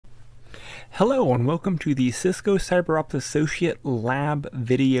Hello and welcome to the Cisco CyberOps Associate Lab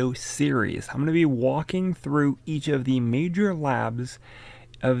video series. I'm going to be walking through each of the major labs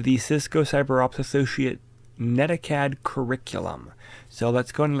of the Cisco CyberOps Associate NetAcad curriculum. So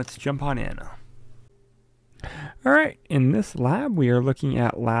let's go and let's jump on in. Alright, in this lab we are looking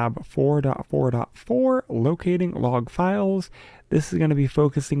at lab 4.4.4, locating log files. This is going to be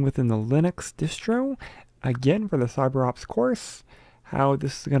focusing within the Linux distro. Again, for the CyberOps course, how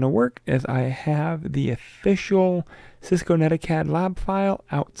this is going to work is I have the official Cisco NetAcad lab file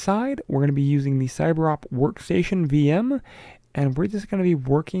outside. We're going to be using the CyberOps workstation VM, and we're just going to be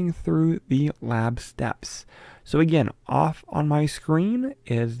working through the lab steps. So again, off on my screen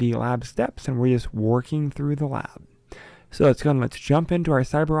is the lab steps, and we're just working through the lab. So let's jump into our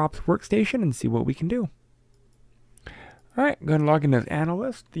CyberOps workstation and see what we can do. All right, go ahead and log in as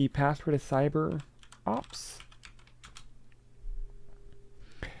analyst. The password is CyberOps.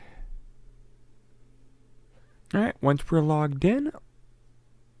 Alright, once we're logged in,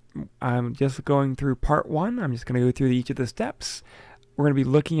 I'm just going through part one. I'm just going to go through each of the steps. We're going to be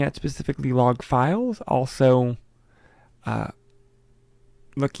looking at specifically log files, also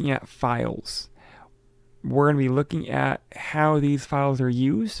looking at files. We're going to be looking at how these files are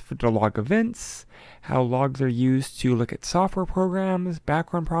used to log events, how logs are used to look at software programs,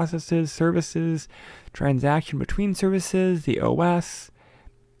 background processes, services, transaction between services, the OS,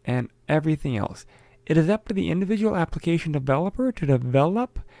 and everything else. It is up to the individual application developer to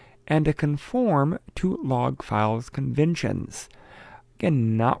develop and to conform to log files conventions.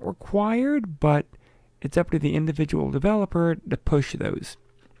 Again, not required, but it's up to the individual developer to push those.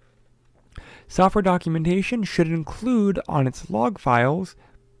 Software documentation should include on its log files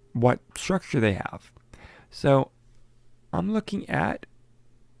what structure they have. So I'm looking at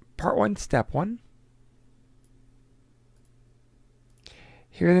part one, step one.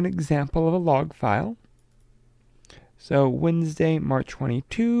 Here's an example of a log file. So Wednesday, March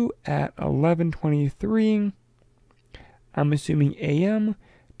 22 at 11:23, I'm assuming AM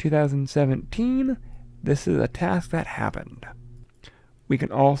 2017. This is a task that happened. We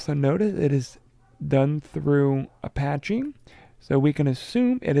can also notice it is done through Apache. So we can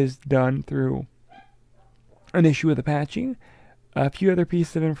assume it is done through an issue with Apache. A few other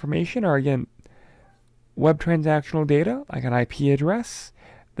pieces of information are, again, web transactional data, like an IP address,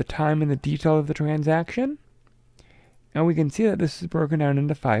 the time and the detail of the transaction. And we can see that this is broken down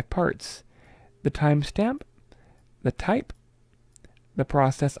into 5 parts. The timestamp, the type, the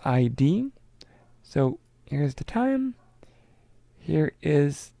process ID. So here's the time. Here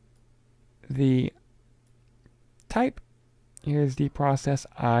is the type. Here's the process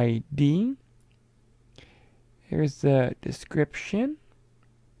ID. Here's the description.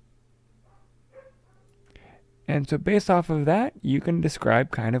 And so based off of that, you can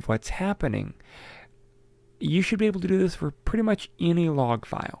describe kind of what's happening. You should be able to do this for pretty much any log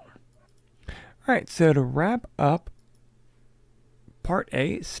file. Alright, so to wrap up part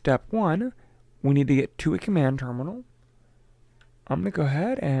A, step 1, we need to get to a command terminal. I'm going to go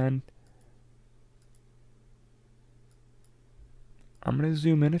ahead and I'm going to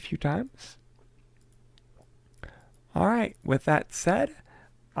zoom in a few times. Alright, with that said,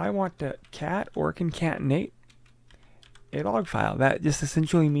 I want to cat or concatenate a log file. That just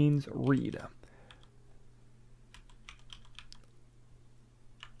essentially means read.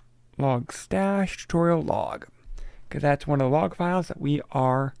 Log stash tutorial log, because that's one of the log files that we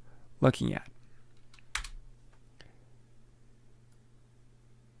are looking at.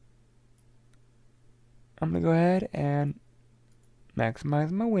 I'm going to go ahead and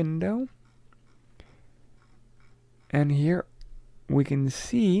maximize my window. And here we can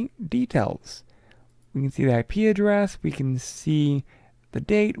see details. We can see the IP address, we can see the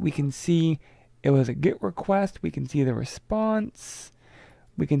date, we can see it was a GET request, we can see the response,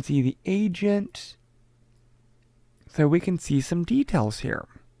 we can see the agent, so we can see some details here.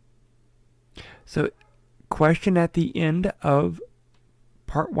 So, question at the end of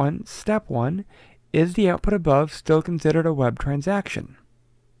part 1, step 1, is the output above still considered a web transaction?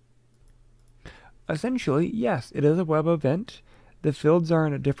 Essentially, yes, it is a web event. The fields are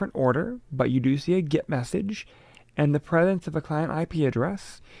in a different order, but you do see a GET message and the presence of a client IP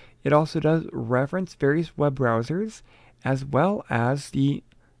address. It also does reference various web browsers as well as the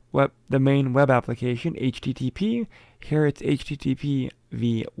main web application, HTTP. Here it's HTTP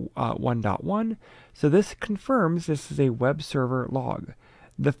v 1.1. So this confirms this is a web server log.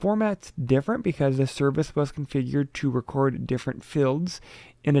 The format's different because the service was configured to record different fields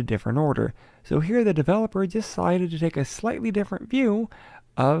in a different order. So here the developer decided to take a slightly different view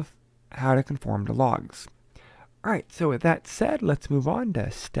of how to conform to logs. Alright, so with that said, let's move on to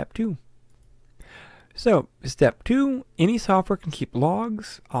step 2. So, step 2, any software can keep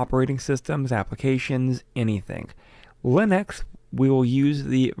logs, operating systems, applications, anything. Linux, we will use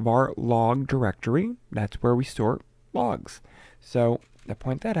the var log directory. That's where we store logs. So, to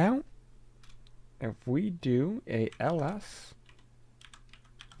point that out, if we do a ls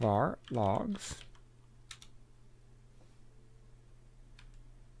var logs,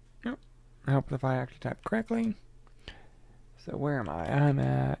 I hope if I actually type correctly. So where am I? I'm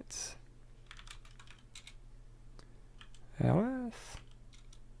at ls.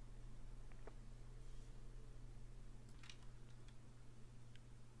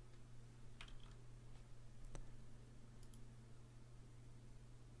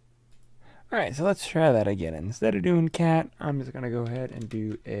 Alright, so let's try that again. Instead of doing cat, I'm just going to go ahead and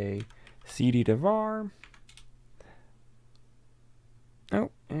do a cd to var. Oh,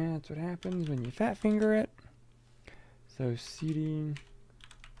 and that's what happens when you fat finger it. So cd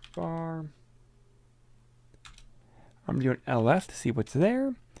var. I'm doing ls to see what's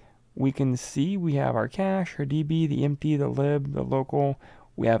there. We can see we have our cache, our db, the empty, the lib, the local.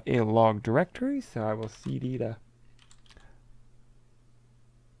 We have a log directory, so I will cd to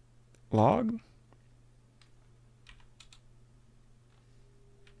log.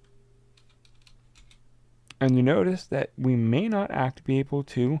 And you notice that we may not actually be able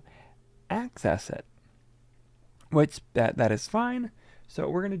to access it, which that is fine. So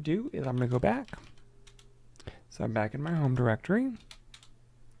what we're going to do is I'm going to go back. So I'm back in my home directory,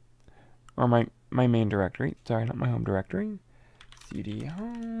 or my main directory. Sorry, not my home directory. cd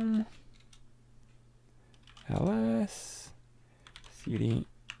home, ls, cd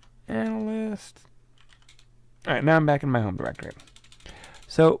analyst. All right, now I'm back in my home directory.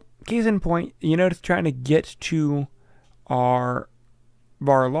 So case in point, you notice trying to get to our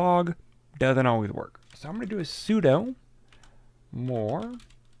var log doesn't always work. So I'm going to do a sudo more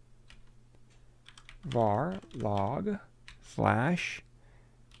var log /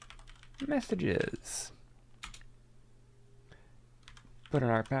 messages. Put in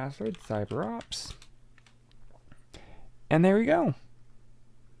our password, CyberOps. And there we go.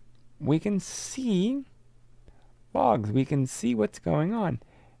 We can see logs. We can see what's going on.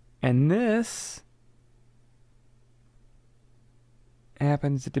 And this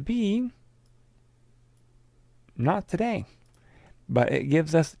happens to be not today, but it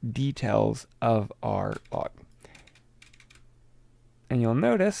gives us details of our log. And you'll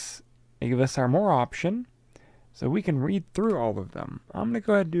notice it gives us our more option, so we can read through all of them. I'm going to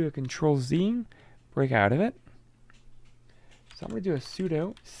go ahead and do a Control-Z, break out of it. So I'm going to do a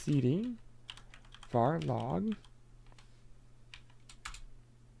sudo cd var log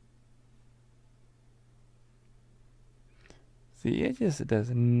See, it just does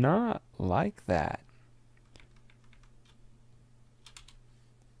not like that.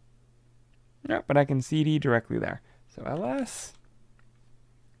 Yep, but I can cd directly there. So ls,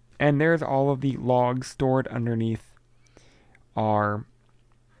 and there's all of the logs stored underneath our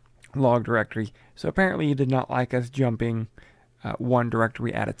log directory. So apparently you did not like us jumping one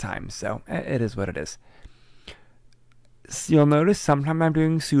directory at a time. So it is what it is. So you'll notice sometimes I'm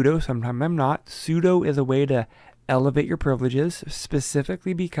doing sudo, sometimes I'm not. Sudo is a way to elevate your privileges,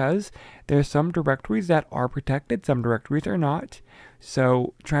 specifically because there's some directories that are protected, some directories are not.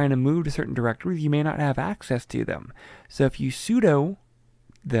 So trying to move to certain directories, you may not have access to them. So if you sudo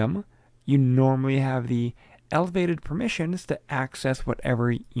them, you normally have the elevated permissions to access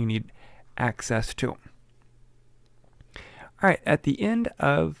whatever you need access to. All right, at the end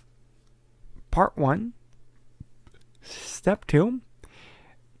of part 1, step 2,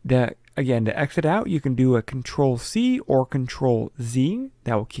 again, to exit out, you can do a Control-C or Control-Z.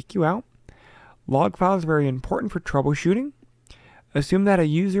 That will kick you out. Log files are very important for troubleshooting. Assume that a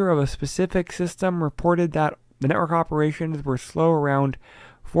user of a specific system reported that the network operations were slow around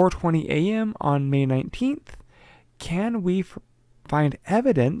 4:20 a.m. on May 19th. Can we find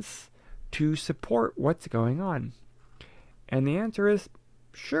evidence to support what's going on? And the answer is,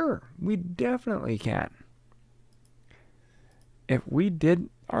 sure, we definitely can. If we did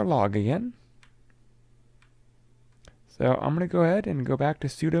our log again, so I'm going to go ahead and go back to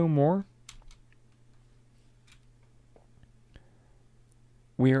sudo more.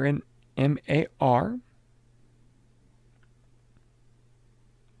 We are in MAR.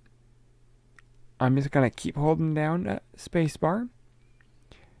 I'm just going to keep holding down spacebar.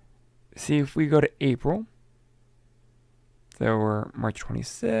 See if we go to April. So we're March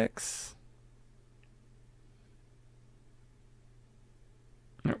 26th.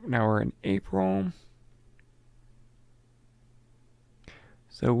 Now we're in April.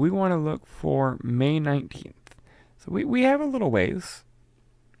 So we want to look for May 19th. So we have a little ways.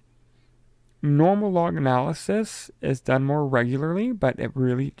 Normal log analysis is done more regularly, but it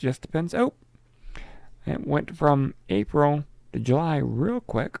really just depends. Oh, it went from April to July real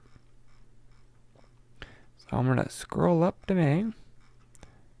quick. So I'm going to scroll up to May.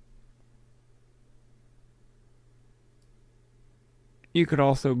 You could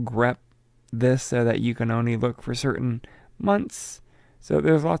also grep this so that you can only look for certain months. So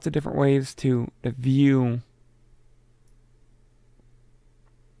there's lots of different ways to view.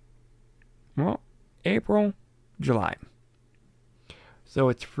 Well, April, July. So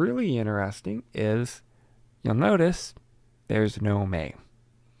what's really interesting is you'll notice there's no May.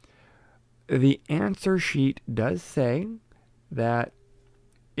 The answer sheet does say that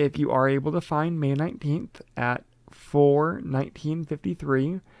if you are able to find May 19th at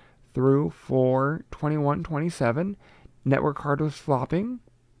 4:19:53 through 4:21:27, network card was flopping,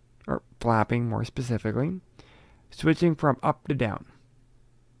 or flapping more specifically, switching from up to down.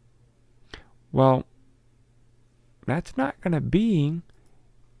 Well, that's not going to be.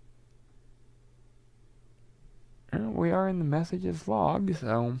 We are in the messages log,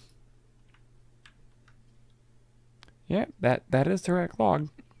 so yeah, that is the correct log.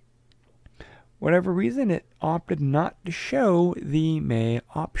 Whatever reason, it opted not to show the May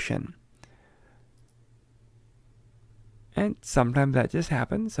option. And sometimes that just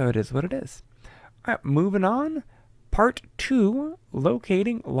happens, so it is what it is. All right, moving on. Part 2,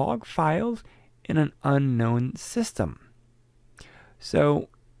 locating log files in an unknown system. So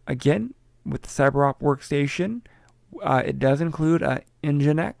again, with the CyberOps workstation, it does include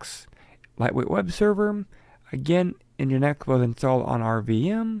Nginx, lightweight web server. Again, Nginx was installed on our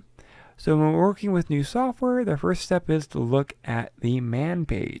VM. So when we're working with new software, the first step is to look at the man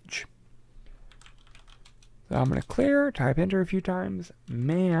page. So I'm going to clear, type enter a few times,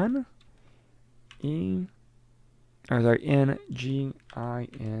 man, Nginx,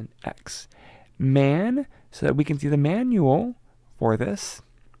 man, so that we can see the manual for this,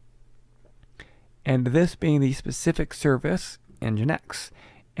 and this being the specific service, Nginx.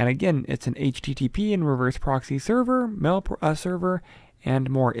 And again, it's an HTTP and reverse proxy server, mail server,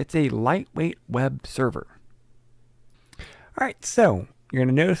 and more. It's a lightweight web server. All right, so you're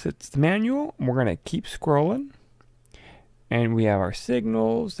going to notice it's the manual. We're going to keep scrolling. And we have our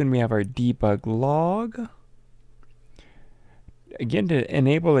signals, then we have our debug log. Again, to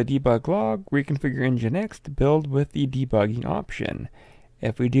enable a debug log, reconfigure Nginx to build with the debugging option.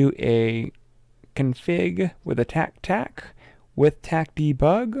 If we do a config with a tac with tac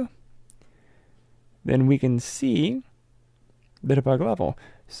debug, then we can see the debug level.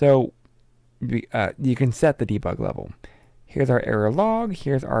 So you can set the debug level. Here's our error log,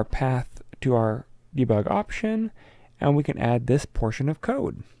 here's our path to our debug option, and we can add this portion of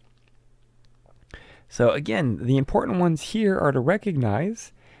code. So again, the important ones here are to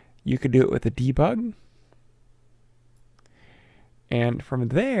recognize. You could do it with a debug, and from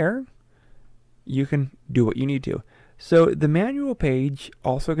there you can do what you need to. So the manual page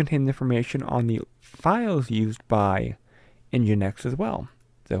also contains information on the files used by Nginx as well.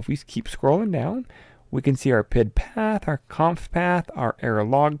 So if we keep scrolling down, we can see our PID path, our conf path, our error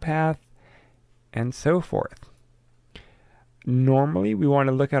log path, and so forth. Normally, we want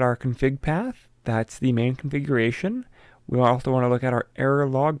to look at our config path. That's the main configuration. We also want to look at our error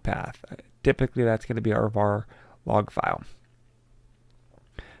log path. Typically, that's going to be our var log file.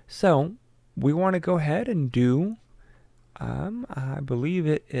 So we want to go ahead and do, I believe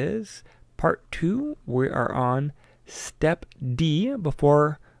it is part 2. We are on step D.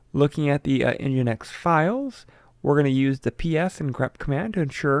 Before looking at the Nginx files, we're going to use the ps and grep command to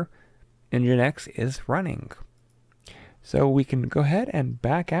ensure Nginx is running. So we can go ahead and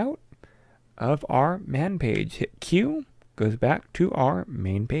back out of our man page. Hit Q, goes back to our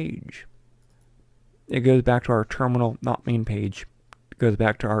main page. It goes back to our terminal, not main page. It goes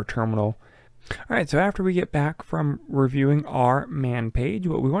back to our terminal. All right, so after we get back from reviewing our man page,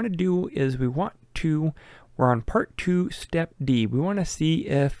 what we want to do is we're on part 2, step D. We want to see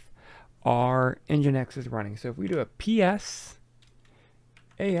if our Nginx is running. So if we do a ps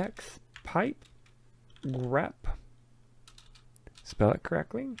ax pipe grep, spell it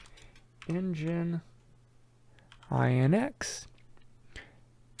correctly, Nginx,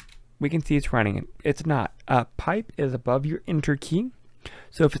 we can see it's running. It's not. Pipe is above your enter key.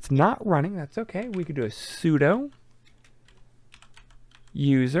 So if it's not running, that's okay. We could do a sudo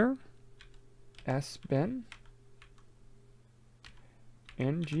user sbin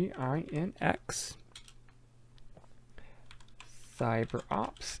Nginx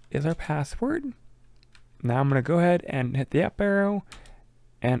CyberOps is our password. Now I'm going to go ahead and hit the up arrow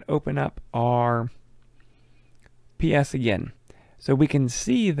and open up our PS again. So we can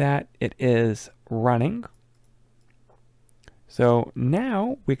see that it is running. So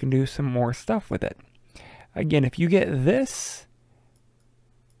now we can do some more stuff with it. Again, if you get this,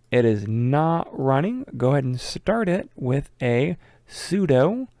 it is not running, go ahead and start it with a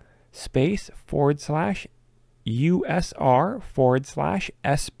sudo space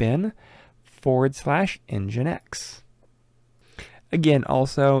 /usr/sbin/nginx. Again,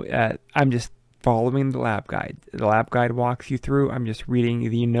 also, I'm just following the lab guide. The lab guide walks you through. I'm just reading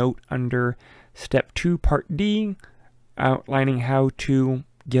the note under step 2, part D, outlining how to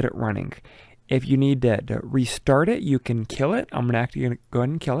get it running. If you need to restart it, you can kill it. I'm actually go ahead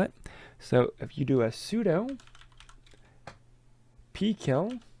and kill it. So if you do a sudo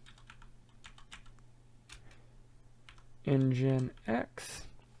pkill nginx,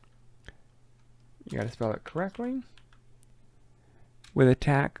 you got to spell it correctly, with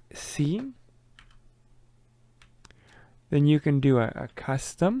attack C, then you can do a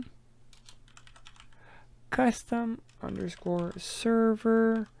custom underscore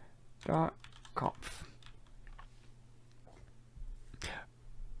server dot conf.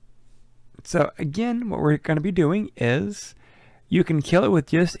 So again, what we're going to be doing is you can kill it with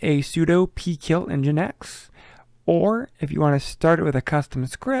just a sudo pkill nginx, or if you want to start it with a custom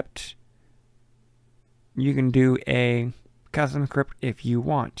script, you can do a custom script if you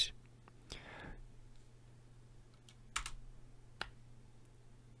want.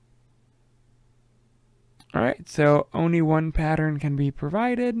 Alright, so only one pattern can be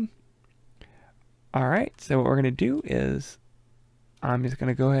provided. Alright, so what we're going to do is I'm just going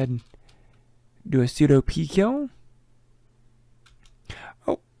to go ahead and do a sudo pkill.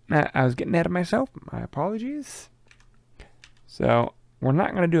 Oh, I was getting ahead of myself. My apologies. So we're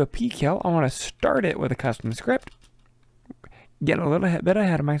not going to do a pkill. I want to start it with a custom script. Get a little bit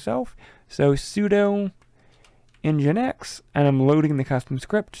ahead of myself. So sudo nginx, and I'm loading the custom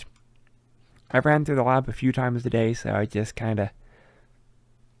script. I've ran through the lab a few times today, so I just kind of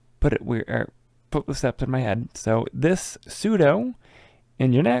put the steps in my head. So this sudo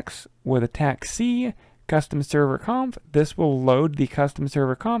nginx with attack C custom server conf, this will load the custom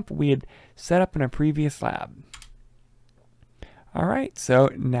server conf we had set up in a previous lab. Alright, so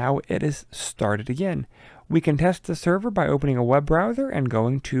now it is started again. We can test the server by opening a web browser and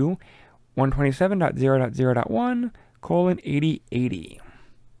going to 127.0.0.1:8080.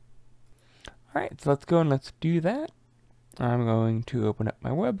 Alright, so let's go and let's do that. I'm going to open up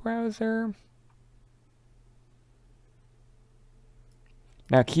my web browser.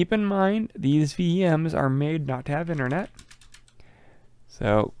 Now keep in mind, these VMs are made not to have internet.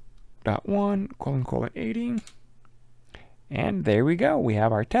 So, .1:80. And there we go. We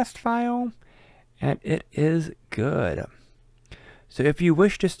have our test file, and it is good. So if you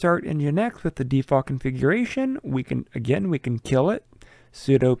wish to start Nginx with the default configuration, we can kill it,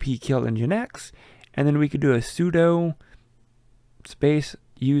 sudo pkill nginx, and then we could do a sudo space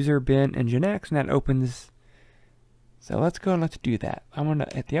user bin nginx, and that opens. So let's go and let's do that. I'm going to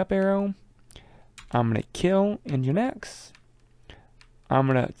hit the up arrow. I'm going to kill nginx. I'm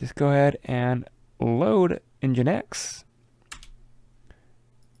going to just go ahead and load nginx.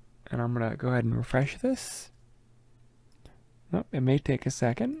 And I'm going to go ahead and refresh this. Nope, it may take a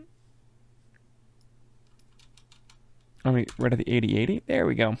second. Let me get rid of the 8080. There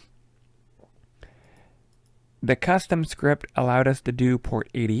we go. The custom script allowed us to do port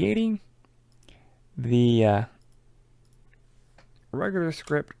 8080. The regular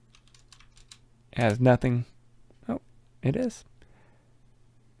script has nothing. Oh, it is.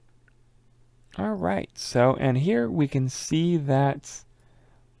 Alright, so, and here we can see that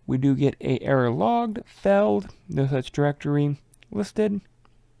we do get a error logged, failed, no such directory listed.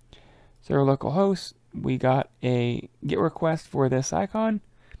 Server localhost, we got a GET request for this icon.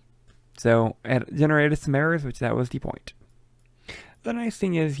 So it generated some errors, which that was the point. The nice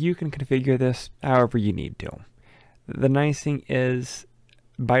thing is you can configure this however you need to. The nice thing is,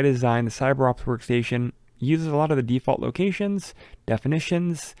 by design, the CyberOps workstation uses a lot of the default locations,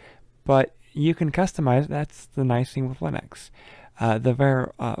 definitions, but you can customize. That's the nice thing with Linux. The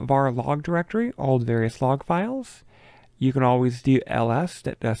var log directory, all the various log files. You can always do ls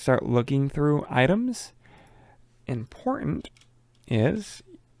to start looking through items. Important is,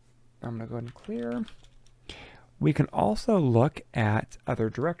 I'm going to go ahead and clear. We can also look at other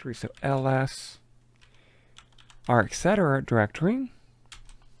directories. So ls, our etc. directory.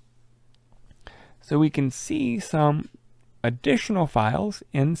 So we can see some additional files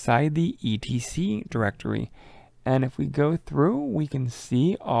inside the etc directory. And if we go through, we can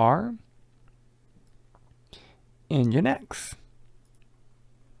see our Nginx.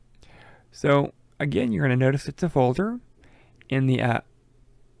 So again, you're going to notice it's a folder. in the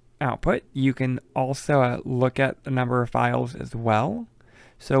output, you can also look at the number of files as well.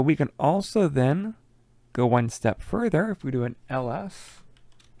 So we can also then go one step further. If we do an ls,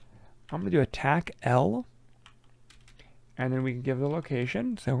 I'm going to do attack L, and then we can give the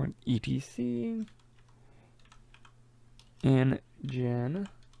location. So we're in etc InGen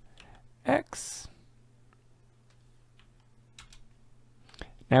X.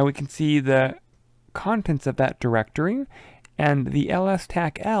 Now we can see the contents of that directory, and the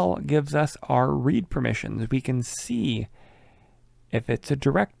ls-tac-l gives us our read permissions. We can see if it's a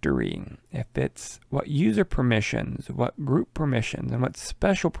directory, if it's what user permissions, what group permissions, and what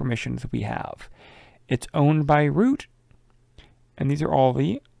special permissions we have. It's owned by root, and these are all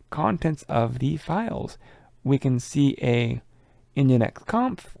the contents of the files. We can see a nginx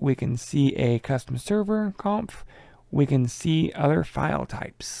conf, we can see a custom server conf, we can see other file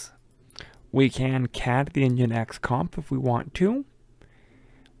types. We can cat the nginx conf if we want to.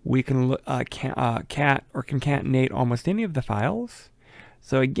 We can cat or concatenate almost any of the files.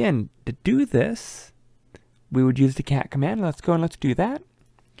 So again, to do this, we would use the cat command. Let's go and let's do that.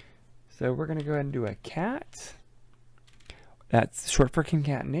 So we're going to go ahead and do a cat. That's short for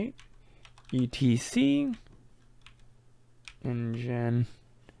concatenate. etc InGen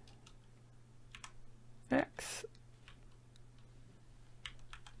X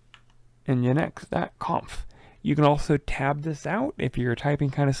nginx.conf. You can also tab this out if you're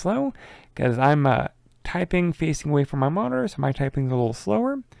typing kind of slow, because I'm typing facing away from my monitor, so my typing is a little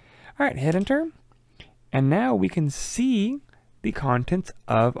slower. All right, hit enter, and now we can see the contents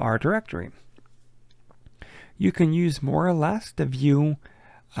of our directory. You can use more or less to view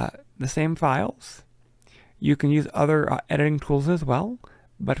the same files. You can use other editing tools as well,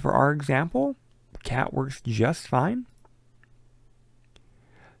 but for our example, cat works just fine.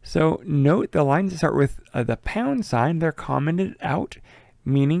 So note the lines that start with the pound sign, they're commented out,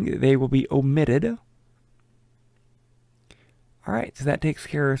 meaning they will be omitted. All right, so that takes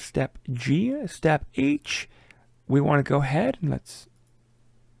care of step G. Step H, we want to go ahead and let's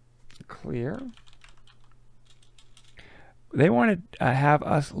clear. They want to have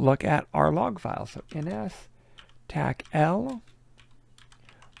us look at our log file. So ns-tac-l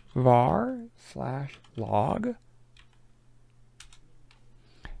var/log.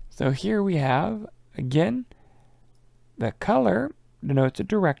 So here we have, again, the color denotes a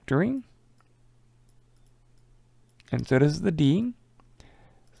directory, and so does the D.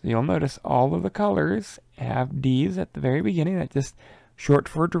 So you'll notice all of the colors have Ds at the very beginning. That's just short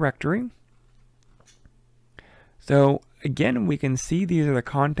for directory. So again, we can see these are the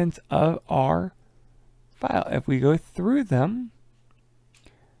contents of our file. If we go through them,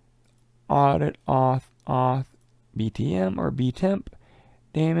 audit, auth, btm or btemp,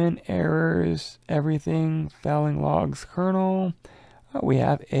 daemon, errors, everything, failing logs, kernel, we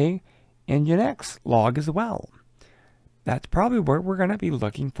have a nginx log as well. That's probably where we're going to be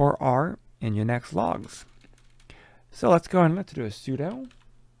looking for our nginx logs. So let's go and let's do a sudo.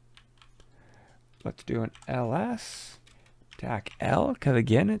 Let's do an ls-tac-l, because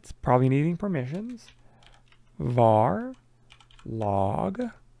again, it's probably needing permissions. var log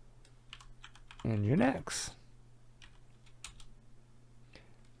nginx.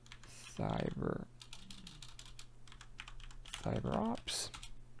 CyberOps.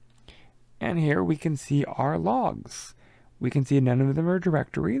 And here we can see our logs. We can see none of them are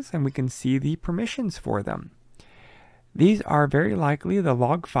directories, and we can see the permissions for them. These are very likely the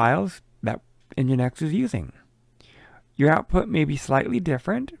log files that nginx is using. Your output may be slightly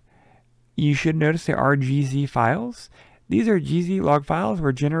different. You should notice there are GZ files. These are GZ log files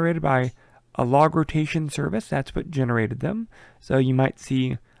were generated by a log rotation service. That's what generated them. So you might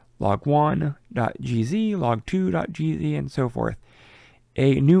see log1.gz, log2.gz, and so forth.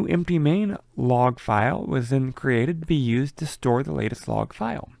 A new empty main log file was then created to be used to store the latest log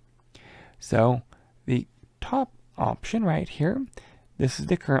file. So the top option right here, this is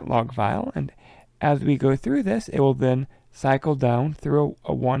the current log file, and as we go through this, it will then cycle down through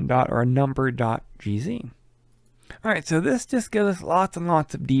a one dot or a number.gz. All right, so this just gives us lots and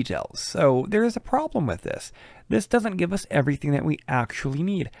lots of details. So there is a problem with this. This doesn't give us everything that we actually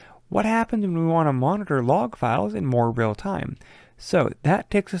need. What happens when we want to monitor log files in more real time? So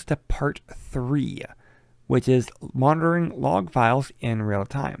that takes us to part 3, which is monitoring log files in real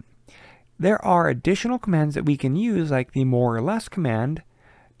time. There are additional commands that we can use, like the more or less command,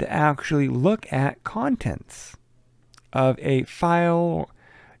 to actually look at contents of a file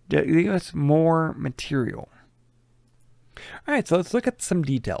to give us more material. All right, so let's look at some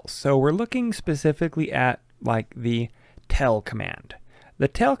details. So we're looking specifically at like the tell command. The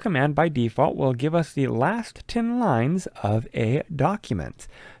tail command by default will give us the last 10 lines of a document.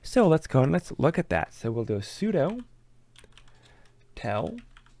 So let's go and let's look at that. So we'll do a sudo tail.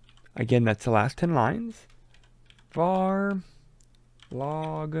 Again, that's the last 10 lines. Var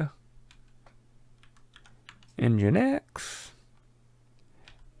log nginx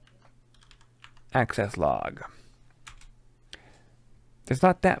access log. There's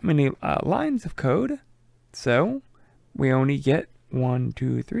not that many lines of code, so we only get 1,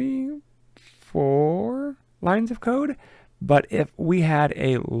 2, 3, 4 lines of code. But if we had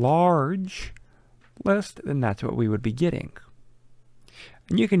a large list, then that's what we would be getting.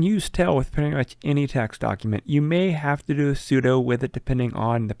 And you can use tail with pretty much any text document. You may have to do a sudo with it depending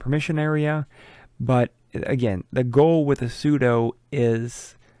on the permission area, but again, the goal with a sudo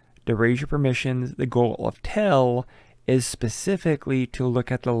is to raise your permissions. The goal of tail is specifically to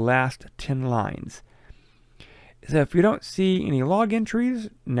look at the last 10 lines. So if you don't see any log entries,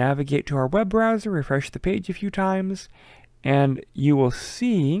 navigate to our web browser, refresh the page a few times, and you will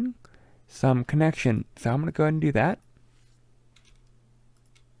see some connection. So I'm going to go ahead and do that.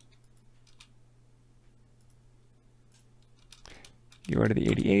 Go to the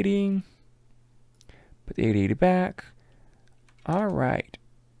 8080, put the 8080 back. All right.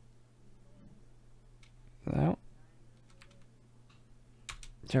 So,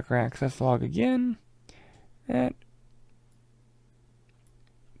 check our access log again. And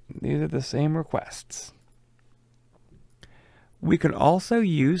these are the same requests. We could also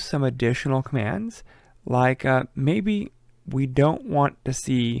use some additional commands, like maybe we don't want to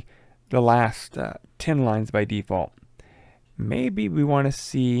see the last 10 lines by default. Maybe we want to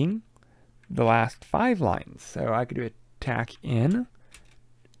see the last 5 lines. So I could do a tack in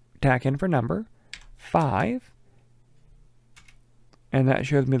for number 5, and that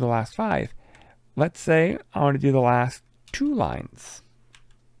shows me the last 5. Let's say I want to do the last 2 lines.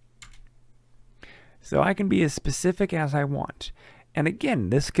 So I can be as specific as I want. And again,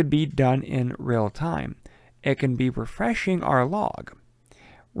 this could be done in real time. It can be refreshing our log.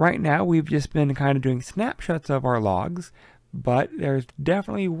 Right now, we've just been kind of doing snapshots of our logs, but there's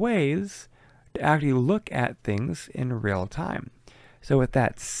definitely ways to actually look at things in real time. So with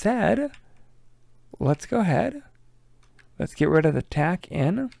that said, let's go ahead. Let's get rid of the tack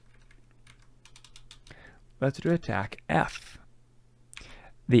in. Let's do a tack F.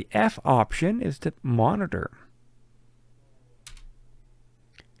 The F option is to monitor.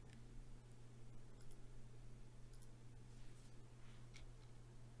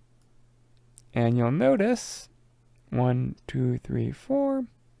 And you'll notice 1, 2, 3, 4.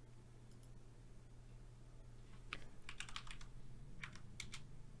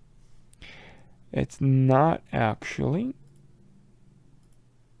 It's not actually.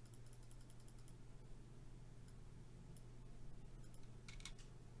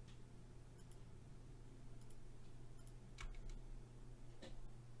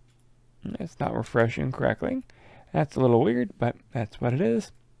 It's not refreshing correctly. That's a little weird, but that's what it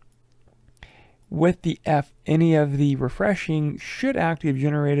is. With the F, any of the refreshing should actually have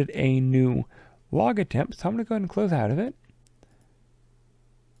generated a new log attempt. So I'm going to go ahead and close out of it.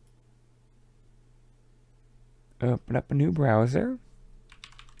 Open up a new browser.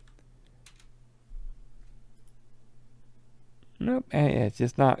 Nope, and it's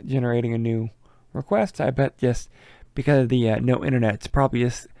just not generating a new request. I bet just because of the no internet, it's probably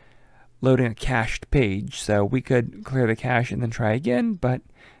just loading a cached page. So we could clear the cache and then try again, but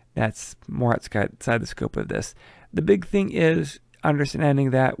that's more outside the scope of this. The big thing is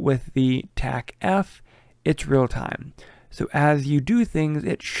understanding that with the tack F, it's real time. So as you do things,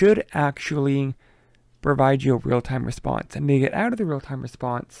 it should actually provide you a real-time response. And to get out of the real-time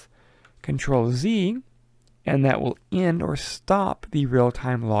response, Control Z, and that will end or stop the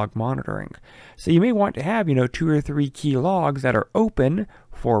real-time log monitoring. So you may want to have, 2 or 3 key logs that are open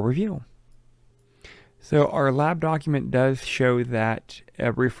for review. So our lab document does show that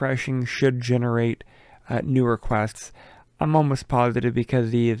refreshing should generate new requests. I'm almost positive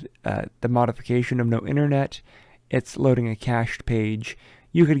because the modification of no internet, it's loading a cached page.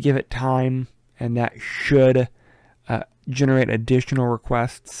 You could give it time, and that should generate additional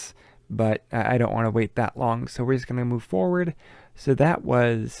requests, but I don't want to wait that long, so we're just going to move forward. So that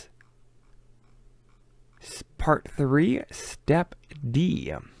was part 3, step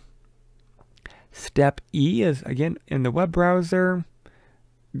D. Step E is, again, in the web browser.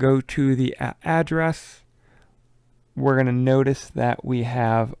 Go to the address. We're going to notice that we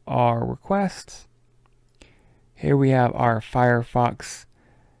have our requests. Here we have our Firefox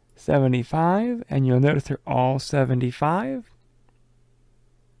 75, and you'll notice they're all 75.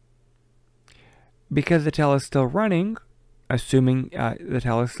 Because the tail is still running, assuming the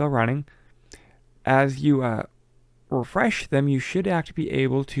tail is still running. As you refresh them, you should actually be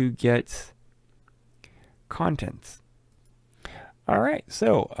able to get contents. All right,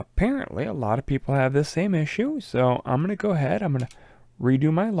 so apparently a lot of people have this same issue, so I'm going to go ahead, I'm going to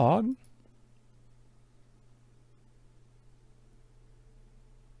redo my log.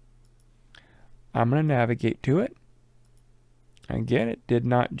 I'm going to navigate to it. Again, it did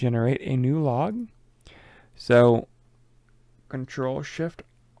not generate a new log. So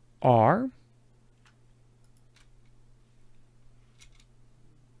Control-Shift-R.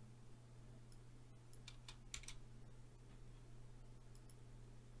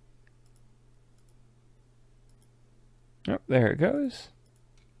 Oh, there it goes.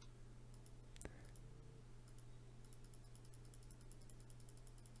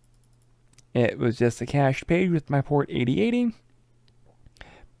 It was just a cached page with my port 8080.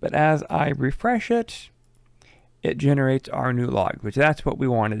 But as I refresh it, it generates our new log, which that's what we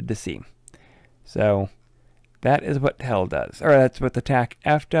wanted to see. So that is what tel does, or that's what the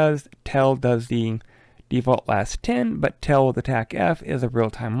TAC-F does. Tel does the default last 10, but tel with the TAC-F is a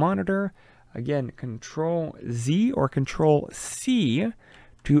real-time monitor. Again, Control-Z or Control-C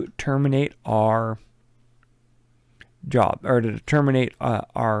to terminate our job, or to terminate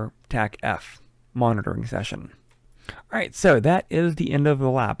our TAC-F monitoring session. All right, so that is the end of the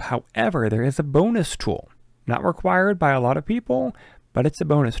lab. However, there is a bonus tool. Not required by a lot of people, but it's a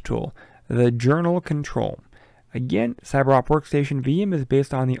bonus tool. The Journal Control. Again, CyberOps Workstation VM is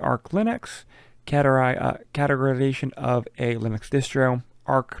based on the Arch Linux categorization of a Linux distro.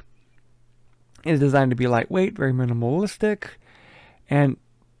 Arch is designed to be lightweight, very minimalistic, and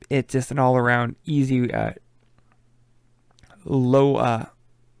it's just an all-around easy, low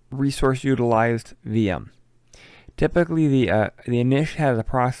resource utilized VM. Typically, the init has a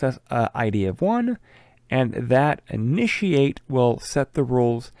process ID of 1, and that initiate will set the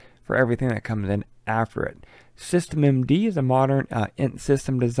rules for everything that comes in after it. Systemd is a modern int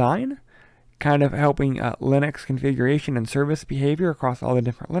system design, kind of helping Linux configuration and service behavior across all the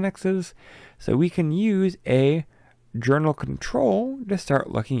different Linuxes. So we can use a journal control to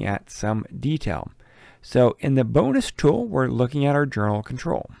start looking at some detail. So in the bonus tool, we're looking at our journal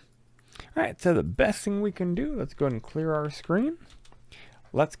control. All right, so the best thing we can do, let's go ahead and clear our screen.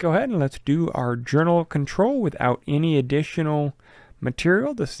 Let's go ahead and let's do our journal control without any additional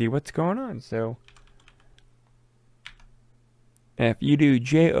material to see what's going on. So if you do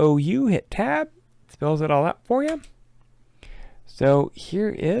JOU, hit tab, it spells it all out for you. So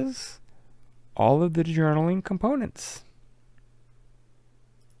here is all of the journaling components.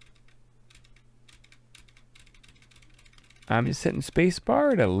 I'm just hitting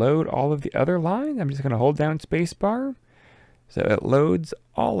spacebar to load all of the other lines. I'm just going to hold down spacebar so it loads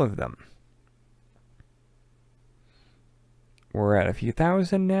all of them. We're at a few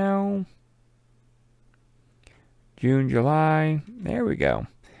thousand now. June, July, there we go.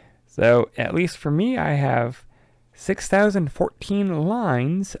 So at least for me, I have 6,014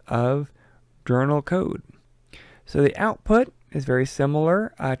 lines of journal code. So the output is very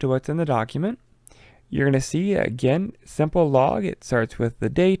similar to what's in the document. You're going to see, again, simple log. It starts with the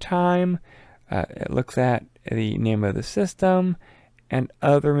daytime. It looks at the name of the system and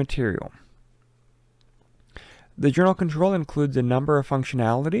other material. The journal control includes a number of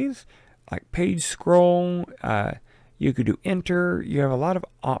functionalities like page scroll. You could do enter. You have a lot of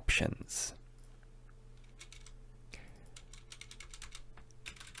options.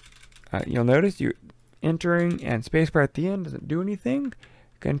 You'll notice you entering and spacebar at the end doesn't do anything.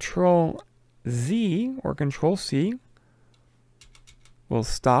 Control Z or Control C will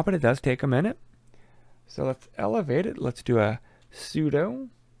stop it. It does take a minute. So let's elevate it. Let's do a sudo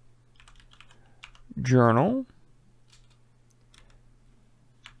journal.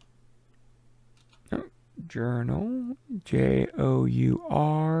 Journal,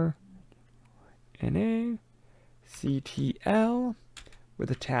 JOURNACTL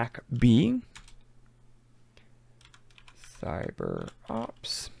with a TAC-B,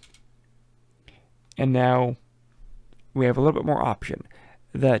 CyberOps. And now we have a little bit more option.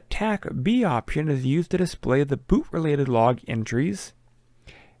 The TAC-B option is used to display the boot-related log entries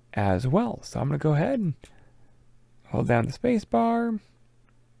as well. So I'm going to go ahead and hold down the space bar.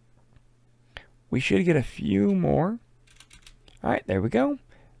 We should get a few more. All right, there we go.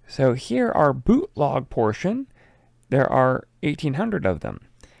 So here our boot log portion, there are 1,800 of them.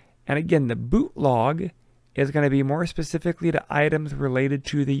 And again, the boot log is going to be more specifically to items related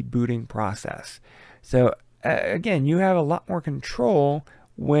to the booting process. So again, you have a lot more control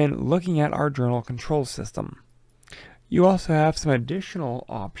when looking at our journal control system. You also have some additional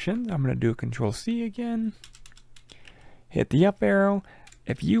options. I'm going to do Control C again. hit the up arrow.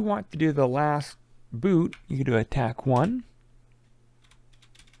 If you want to do the last boot, you can do attack 1.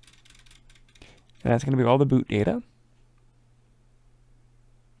 And that's going to be all the boot data.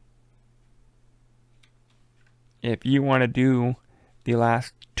 If you want to do the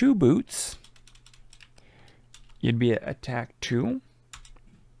last 2 boots, you'd be at attack 2.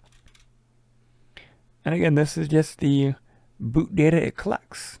 And again, this is just the boot data it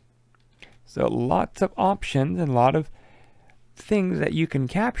collects. So lots of options and a lot of things that you can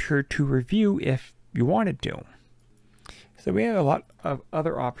capture to review if you wanted to. So we have a lot of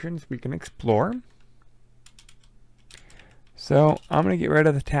other options we can explore. So I'm going to get rid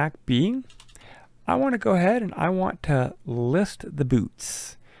of attack B. I want to go ahead and I want to list the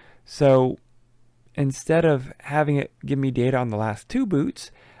boots. So instead of having it give me data on the last 2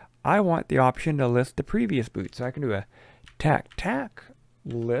 boots, I want the option to list the previous boots. So I can do a tac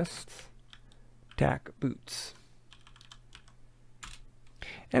list tac boots.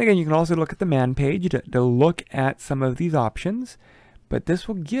 And again, you can also look at the man page to look at some of these options, but this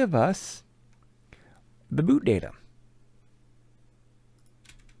will give us the boot data.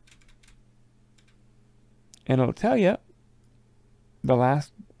 And it'll tell you the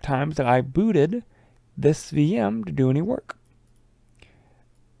last times that I booted this VM to do any work.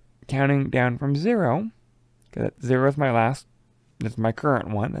 Counting down from 0, because 0 is my last, that's my current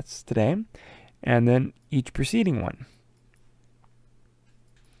one, that's today, and then each preceding one.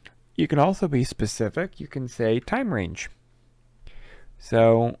 You can also be specific. You can say time range.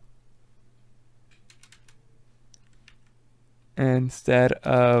 So instead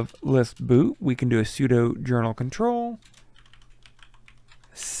of list boot, we can do a sudo journal control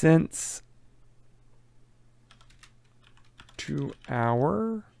since 2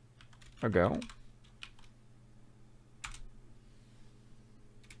 hours ago.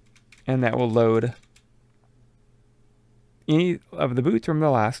 And that will load any of the boots from the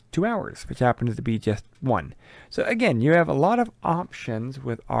last 2 hours, which happens to be just 1. So again, you have a lot of options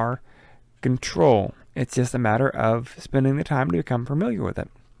with our control. It's just a matter of spending the time to become familiar with it.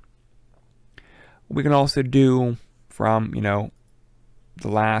 We can also do from, the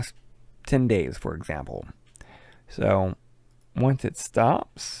last 10 days, for example. So once it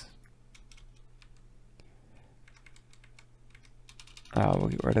stops, we'll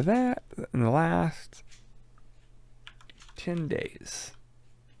get rid of that in the last 10 days.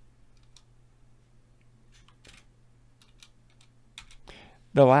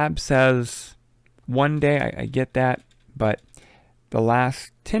 The lab says 1 day, I get that, but the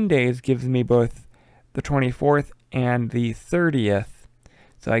last 10 days gives me both the 24th and the 30th,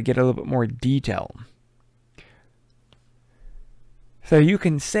 so I get a little bit more detail. So you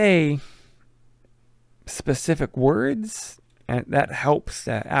can say specific words, and that helps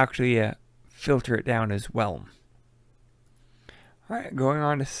actually filter it down as well. All right, going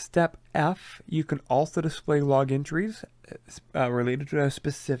on to step F, you can also display log entries related to a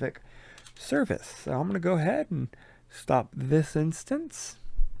specific service. So I'm going to go ahead and stop this instance.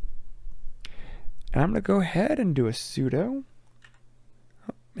 And I'm going to go ahead and do a sudo.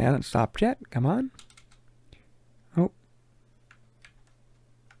 Oh, it hasn't stopped yet. Come on. Oh.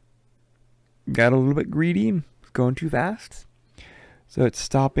 Got a little bit greedy. It's going too fast. So it's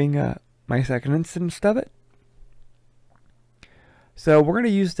stopping my second instance of it. So we're going to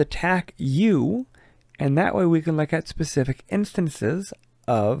use the tac U, and that way we can look at specific instances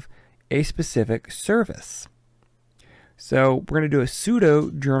of a specific service. So we're going to do a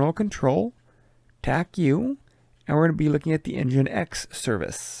sudo journal control tac U, and we're going to be looking at the Nginx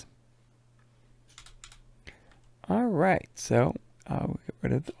service. All right, so we'll get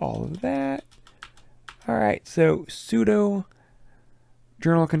rid of all of that. All right, so sudo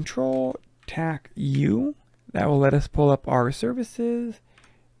journal control tac U. That will let us pull up our services,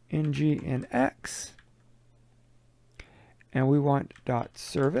 Nginx, and we want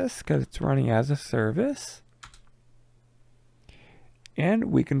 .service because it's running as a service.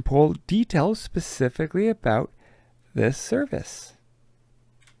 And we can pull details specifically about this service.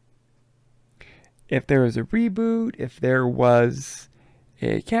 If there was a reboot, if there was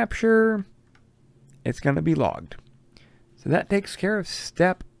a capture, it's going to be logged. So that takes care of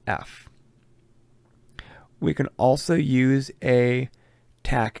step F. We can also use a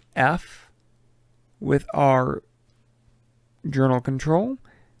tac F with our journal control.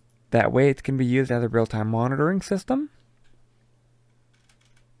 That way it can be used as a real-time monitoring system.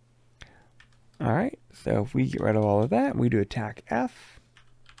 All right, so if we get rid of all of that, we do a tac F.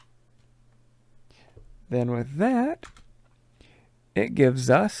 Then with that, it gives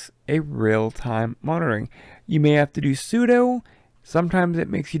us a real-time monitoring. You may have to do sudo. Sometimes it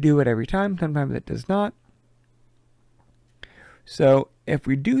makes you do it every time, sometimes it does not. So if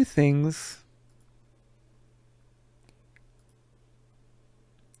we do things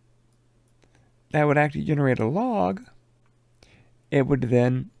that would actually generate a log, it would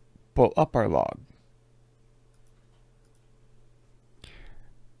then pull up our log.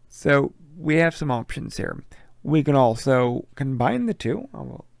 So we have some options here. We can also combine the two. I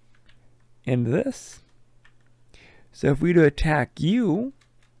will end this. So if we do attack U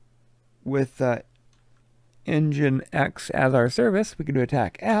with engine X as our service, we can do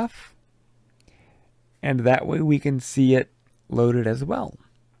attack F, and that way we can see it loaded as well.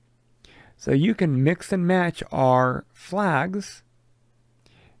 So you can mix and match our flags,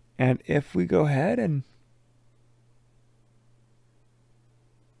 and if we go ahead and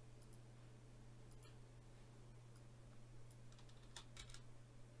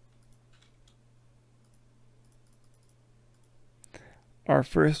our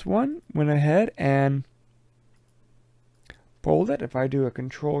first one went ahead and pulled it. If I do a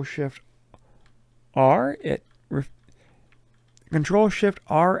Control-Shift-R,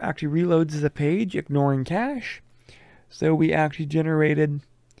 Control-Shift-R actually reloads the page, ignoring cache. So we actually generated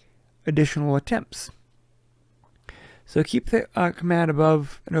additional attempts. So keep the command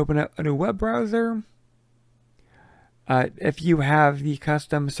above and open up a new web browser. If you have the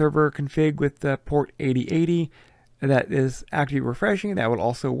custom server config with the port 8080, that is actually refreshing, that will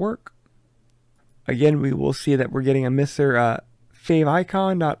also work. Again, we will see that we're getting a Mr.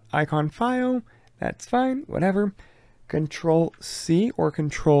 favicon.icon file. That's fine, whatever. Control C or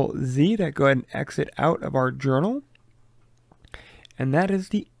Control Z to go ahead and exit out of our journal. And that is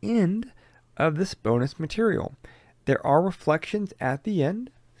the end of this bonus material. There are reflections at the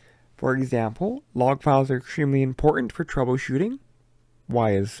end. For example, log files are extremely important for troubleshooting.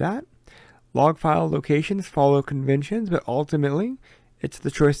 Why is that? Log file locations follow conventions, but ultimately, it's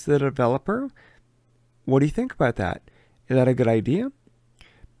the choice of the developer. What do you think about that? Is that a good idea?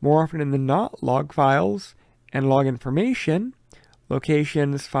 More often than not, log files and log information,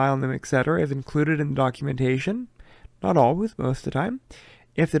 locations, file name, etc., is included in the documentation. Not always, most of the time.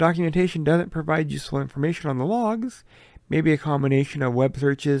 If the documentation doesn't provide useful information on the logs, maybe a combination of web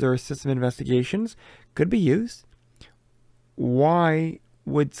searches or system investigations could be used. Why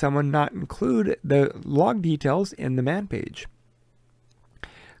would someone not include the log details in the man page?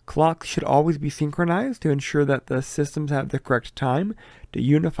 Clocks should always be synchronized to ensure that the systems have the correct time to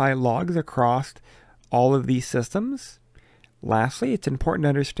unify logs across all of these systems. Lastly, it's important to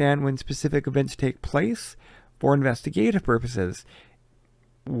understand when specific events take place for investigative purposes.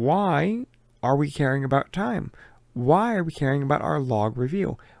 Why are we caring about time? Why are we caring about our log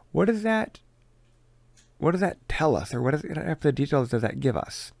review? What does that tell us, or what type of details does that give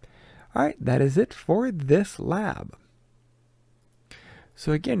us? All right, that is it for this lab.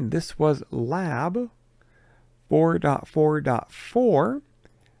 So again, this was lab 4.4.4,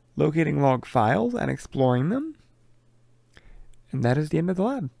 locating log files and exploring them. And that is the end of the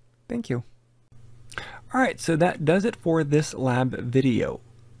lab. Thank you. All right, so that does it for this lab video.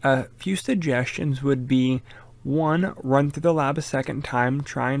 A few suggestions would be: 1, run through the lab a second time,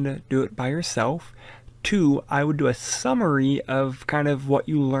 trying to do it by yourself. 2, I would do a summary of kind of what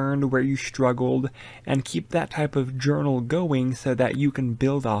you learned, where you struggled, and keep that type of journal going so that you can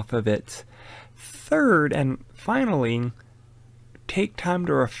build off of it. 3rd, and finally, take time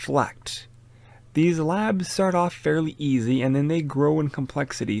to reflect. These labs start off fairly easy and then they grow in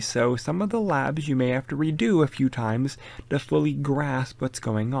complexity, so some of the labs you may have to redo a few times to fully grasp what's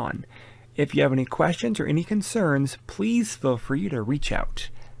going on. If you have any questions or any concerns, please feel free to reach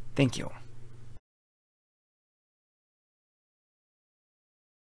out. Thank you.